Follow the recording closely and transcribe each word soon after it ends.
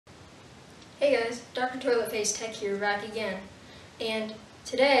Hey guys, Dr. Toiletface Tech here, back again. And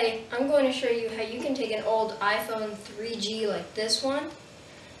today, I'm going to show you how you can take an old iPhone 3G like this one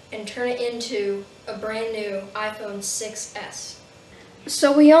and turn it into a brand new iPhone 6s.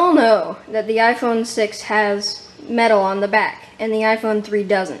 So we all know that the iPhone 6 has metal on the back and the iPhone 3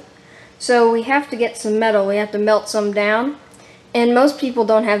 doesn't. So we have to get some metal, we have to melt some down. And most people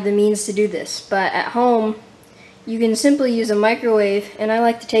don't have the means to do this, but at home, you can simply use a microwave, and I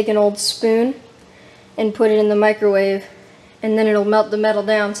like to take an old spoon and put it in the microwave, and then it'll melt the metal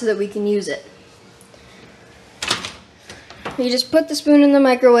down so that we can use it. You just put the spoon in the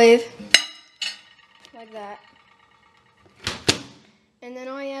microwave, like that, and then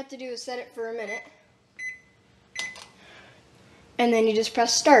all you have to do is set it for a minute, and then you just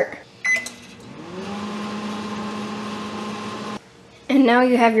press start. And now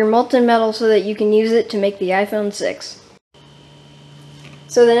you have your molten metal so that you can use it to make the iPhone 6.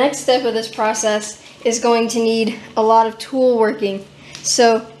 So the next step of this process is going to need a lot of tool working.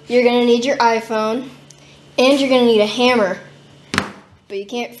 So you're going to need your iPhone, and you're going to need a hammer. But you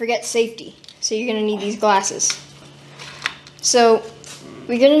can't forget safety, so you're going to need these glasses. So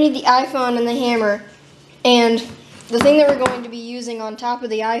we're going to need the iPhone and the hammer, and the thing that we're going to be using on top of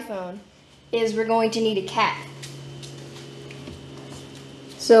the iPhone is we're going to need a cat.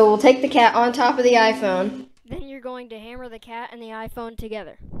 So we'll take the cat on top of the iPhone. Then you're going to hammer the cat and the iPhone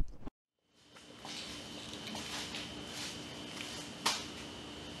together.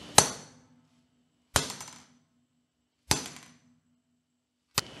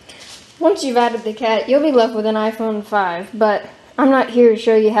 Once you've added the cat, you'll be left with an iPhone 5, but I'm not here to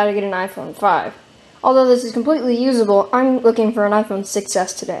show you how to get an iPhone 5. Although this is completely usable, I'm looking for an iPhone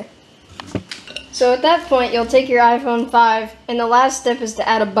 6s today. So at that point, you'll take your iPhone 5, and the last step is to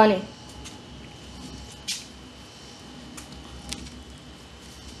add a bunny.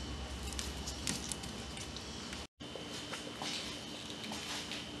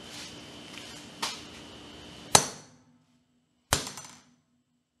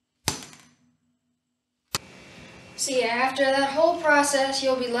 So yeah, after that whole process,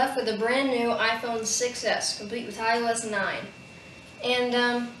 you'll be left with a brand new iPhone 6s, complete with iOS 9.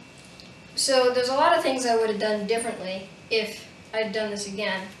 And so there's a lot of things I would have done differently if I'd done this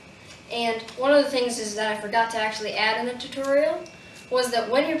again. And one of the things is that I forgot to actually add in the tutorial was that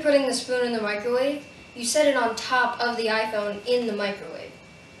when you're putting the spoon in the microwave, you set it on top of the iPhone in the microwave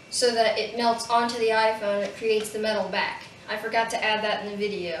so that it melts onto the iPhone and it creates the metal back. I forgot to add that in the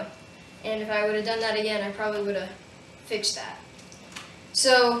video. And if I would have done that again, I probably would have fixed that.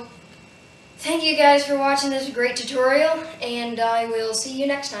 So, thank you guys for watching this great tutorial, and I will see you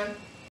next time.